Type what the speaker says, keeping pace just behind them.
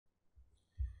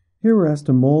Here we're asked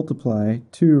to multiply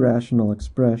two rational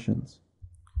expressions.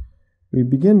 We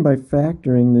begin by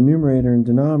factoring the numerator and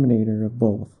denominator of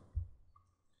both.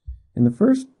 In the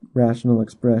first rational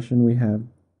expression, we have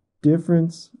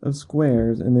difference of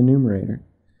squares in the numerator.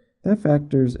 That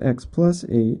factors x plus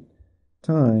 8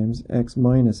 times x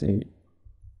minus 8.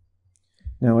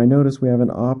 Now I notice we have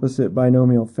an opposite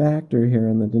binomial factor here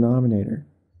in the denominator.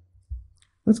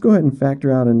 Let's go ahead and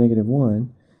factor out a -1,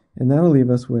 and that'll leave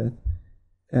us with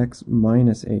x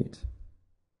minus 8.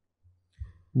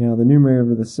 Now the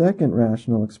numerator of the second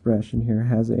rational expression here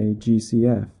has a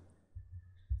GCF.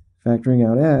 Factoring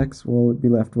out x, we'll be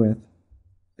left with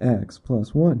x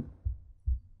plus 1.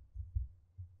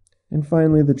 And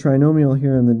finally, the trinomial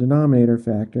here in the denominator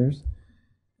factors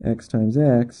x times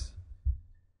x,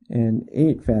 and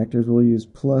 8 factors will use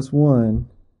plus 1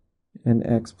 and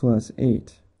x plus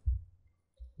 8.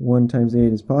 1 times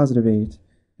 8 is positive 8,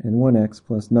 and 1x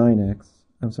plus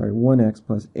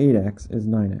 8x is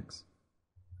 9x.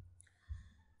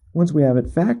 Once we have it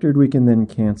factored, we can then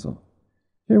cancel.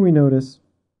 Here we notice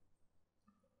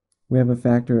we have a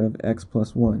factor of x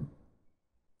plus 1.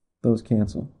 Those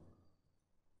cancel.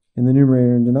 In the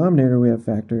numerator and denominator, we have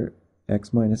factor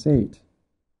x minus 8.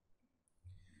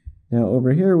 Now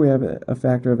over here we have a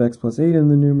factor of x plus 8 in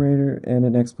the numerator and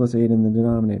an x plus 8 in the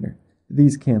denominator.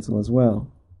 These cancel as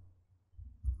well.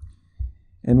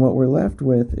 And what we're left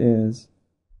with is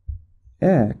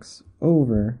x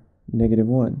over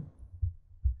 -1,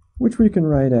 which we can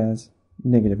write as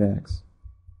 -x.